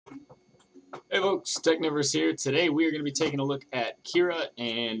folks, Technivorous here. Today we are going to be taking a look at Cura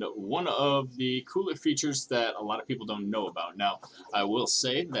and one of the cooler features that a lot of people don't know about. Now, I will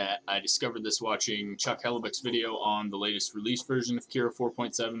say that I discovered this watching Chuck Hellebuck's video on the latest release version of Cura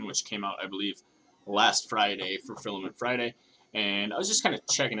 4.7, which came out, I believe, last Friday for Filament Friday. And I was just kind of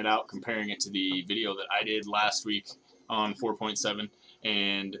checking it out, comparing it to the video that I did last week on 4.7.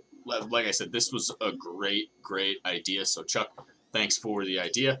 And like I said, this was a great idea. So Chuck, thanks for the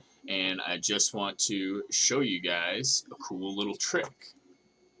idea. And I just want to show you guys a cool little trick.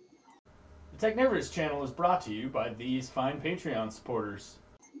 The Technivorous channel is brought to you by these fine Patreon supporters.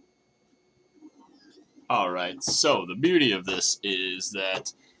 Alright, so the beauty of this is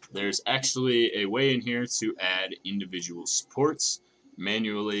that there's actually a way in here to add individual supports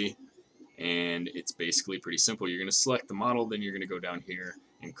manually, and it's basically pretty simple. You're going to select the model, then you're going to go down here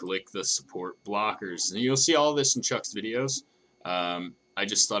and click the support blockers. And you'll see all this in Chuck's videos. I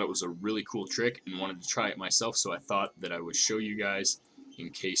just thought it was a really cool trick and wanted to try it myself, so I thought that I would show you guys in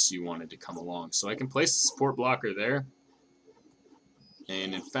case you wanted to come along. So I can place the support blocker there,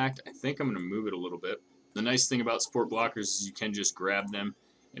 and in fact, I think I'm going to move it a little bit. The nice thing about support blockers is you can just grab them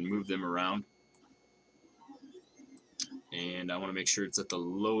and move them around. And I want to make sure it's at the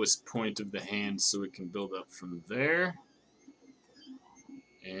lowest point of the hand so it can build up from there.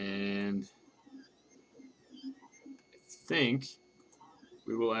 And I think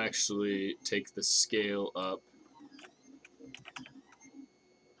we will actually take the scale up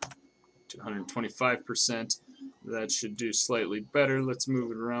to 125%. That should do slightly better. Let's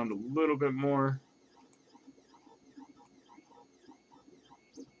move it around a little bit more.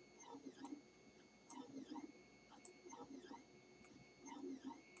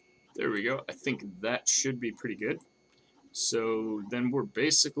 There we go. I think that should be pretty good. So then we're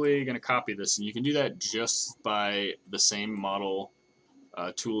basically going to copy this, and you can do that just by the same model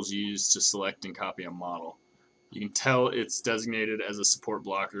tools used to select and copy a model. You can tell it's designated as a support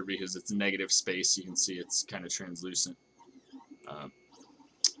blocker because it's negative space. You can see it's kind of translucent.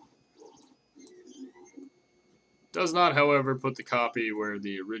 Does not, however, put the copy where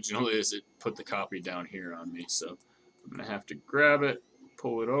the original is. It put the copy down here on me. So I'm going to have to grab it,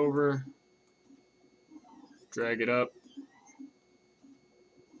 pull it over, drag it up.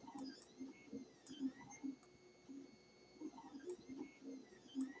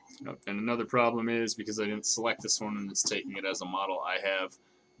 And another problem is, because I didn't select this one and it's taking it as a model, I have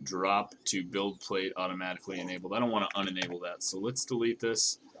drop to build plate automatically enabled. I don't want to unenable that, so let's delete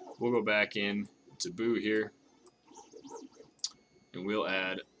this. We'll go back in to Boo here, and we'll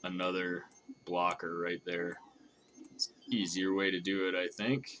add another blocker right there. It's an easier way to do it, I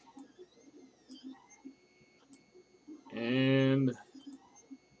think. And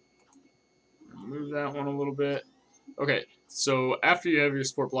move that one a little bit. Okay, so after you have your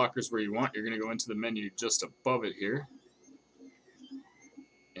support blockers where you want, you're going to go into the menu just above it here,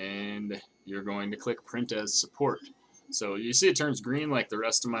 and you're going to click Print as Support. So you see it turns green like the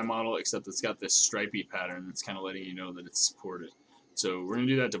rest of my model, except it's got this stripy pattern that's kind of letting you know that it's supported. So we're going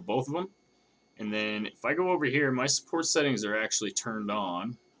to do that to both of them. And then if I go over here, my support settings are actually turned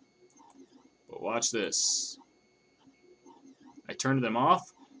on. But watch this. I turned them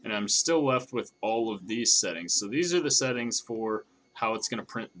off, and I'm still left with all of these settings. So these are the settings for how it's going to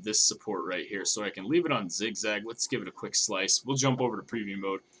print this support right here. So I can leave it on zigzag. Let's give it a quick slice. We'll jump over to preview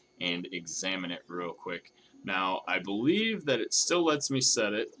mode and examine it real quick. Now, I believe that it still lets me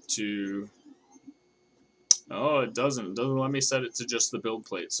set it to... Oh, it doesn't. It doesn't let me set it to just the build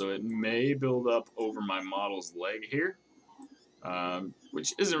plate. So it may build up over my model's leg here,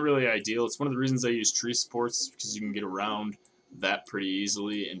 which isn't really ideal. It's one of the reasons I use tree supports, because you can get around that pretty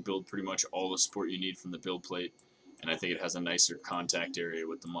easily and build pretty much all the support you need from the build plate. And I think it has a nicer contact area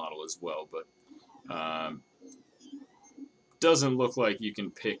with the model as well, but doesn't look like you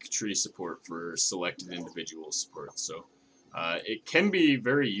can pick tree support for selected individual support. So it can be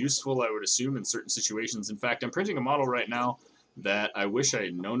very useful, I would assume, in certain situations. In fact, I'm printing a model right now that I wish I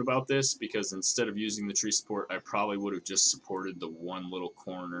had known about this, because instead of using the tree support, I probably would have just supported the one little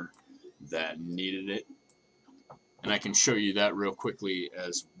corner that needed it. And I can show you that real quickly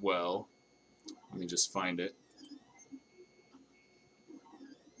as well. Let me just find it.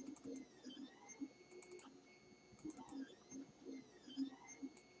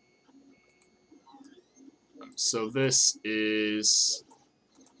 So this is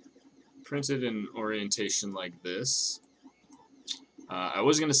printed in orientation like this. I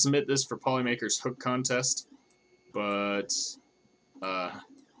was going to submit this for Polymaker's hook contest, but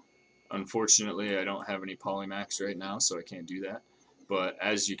unfortunately, I don't have any Polymax right now, so I can't do that. But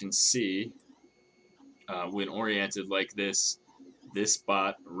as you can see, when oriented like this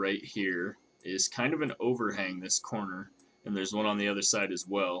spot right here is kind of an overhang, this corner, and there's one on the other side as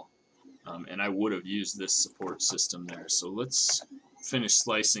well. And I would have used this support system there. So let's finish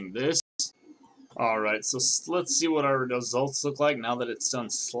slicing this. Alright, so let's see what our results look like now that it's done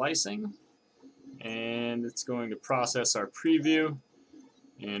slicing. And it's going to process our preview.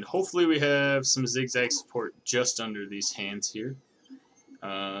 And hopefully we have some zigzag support just under these hands here.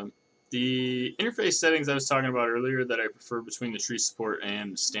 The interface settings I was talking about earlier that I prefer between the tree support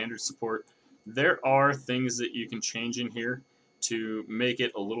and standard support, there are things that you can change in here to make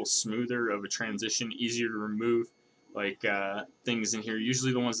it a little smoother of a transition, easier to remove, like things in here.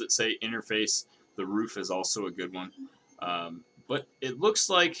 Usually the ones that say interface, the roof is also a good one. But it looks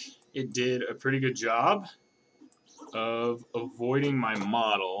like it did a pretty good job of avoiding my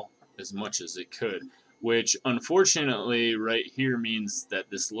model as much as it could, which unfortunately right here means that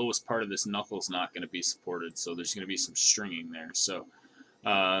this lowest part of this knuckle is not going to be supported, so there's going to be some stringing there. So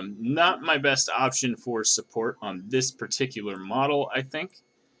not my best option for support on this particular model, I think,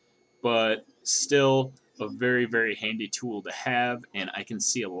 but still a very, very handy tool to have, and I can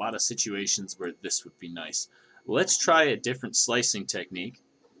see a lot of situations where this would be nice. Let's try a different slicing technique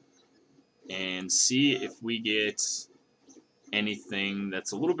and see if we get anything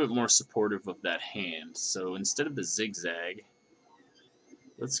that's a little bit more supportive of that hand. So instead of the zigzag,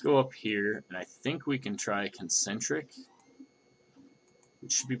 let's go up here, and I think we can try concentric.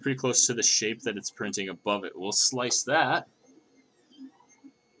 It should be pretty close to the shape that it's printing above it. We'll slice that.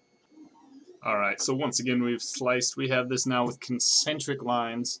 Alright, so once again we've sliced. We have this now with concentric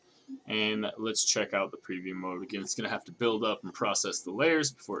lines, and let's check out the preview mode. Again, it's going to have to build up and process the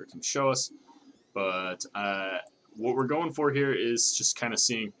layers before it can show us, but what we're going for here is just kind of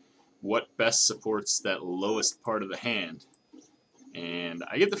seeing what best supports that lowest part of the hand. And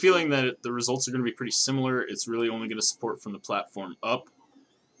I get the feeling that the results are going to be pretty similar. It's really only going to support from the platform up,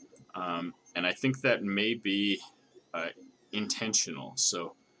 and I think that may be intentional.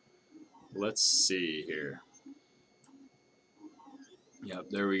 So let's see here. Yep,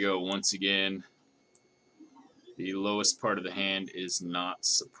 there we go. Once again, the lowest part of the hand is not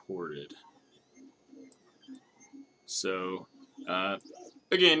supported. So,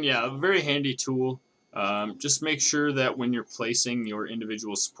 again, yeah, a very handy tool. Just make sure that when you're placing your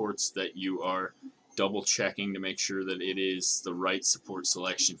individual supports that you are double checking to make sure that it is the right support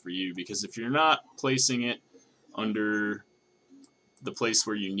selection for you, because if you're not placing it under the place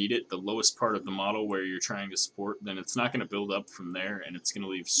where you need it, the lowest part of the model where you're trying to support, then it's not going to build up from there and it's going to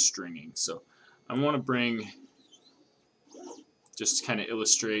leave stringing. So I want to bring, just to kind of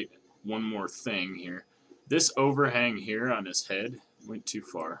illustrate one more thing here. This overhang here on his head went too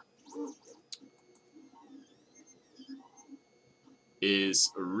far.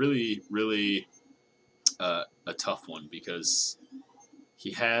 Is really, really a tough one, because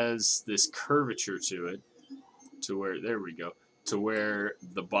he has this curvature to it, to where, there we go, to where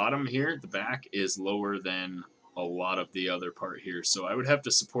the bottom here, the back, is lower than a lot of the other part here. So I would have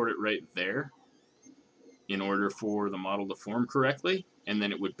to support it right there in order for the model to form correctly, and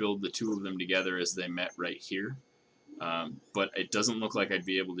then it would build the two of them together as they met right here. But it doesn't look like I'd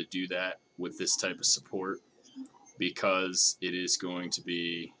be able to do that with this type of support, because it is going to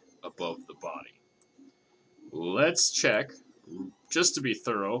be above the body. Let's check, just to be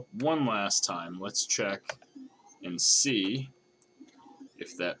thorough, one last time. Let's check and see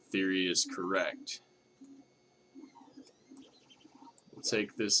if that theory is correct. We'll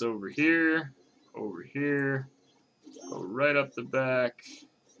take this over here, go right up the back,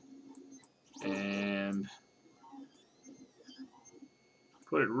 and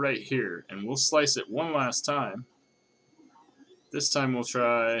put it right here. And we'll slice it one last time. This time we'll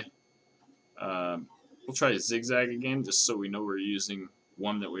try zigzag again, just so we know we're using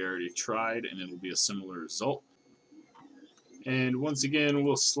one that we already tried, and it'll be a similar result. And once again,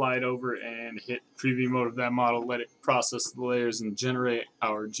 we'll slide over and hit preview mode of that model, let it process the layers and generate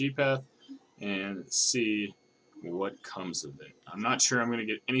our G-path, and see what comes of it. I'm not sure I'm going to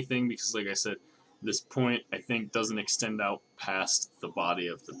get anything because, like I said, this point, I think, doesn't extend out past the body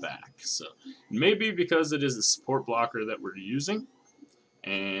of the back. So maybe because it is a support blocker that we're using,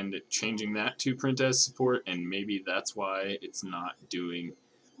 and changing that to print as support, and maybe that's why it's not doing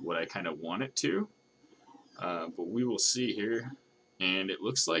what I kind of want it to. But we will see here, and it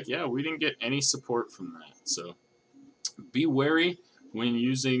looks like, yeah, we didn't get any support from that. So be wary when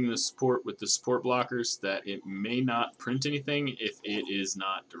using the support with the support blockers that it may not print anything if it is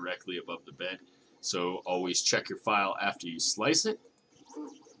not directly above the bed. So always check your file after you slice it.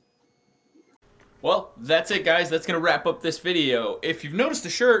 Well, that's it, guys. That's going to wrap up this video. If you've noticed the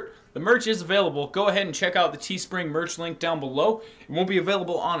shirt, The merch is available. Go ahead and check out the Teespring merch link down below. It won't be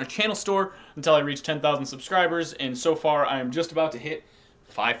available on a channel store until I reach 10,000 subscribers, and so far I am just about to hit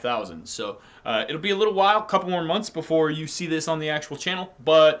 5,000. So it'll be a little while, a couple more months before you see this on the actual channel,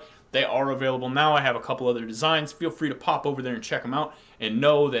 but they are available now. I have a couple other designs. Feel free to pop over there and check them out, and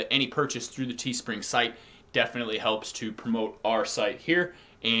know that any purchase through the Teespring site definitely helps to promote our site here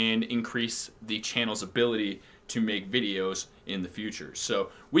and increase the channel's ability to make videos in the future. So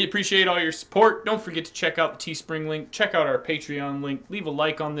we appreciate all your support. Don't forget to check out the Teespring link, check out our Patreon link, leave a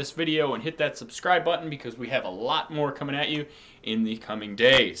like on this video, and hit that subscribe button because we have a lot more coming at you in the coming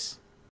days.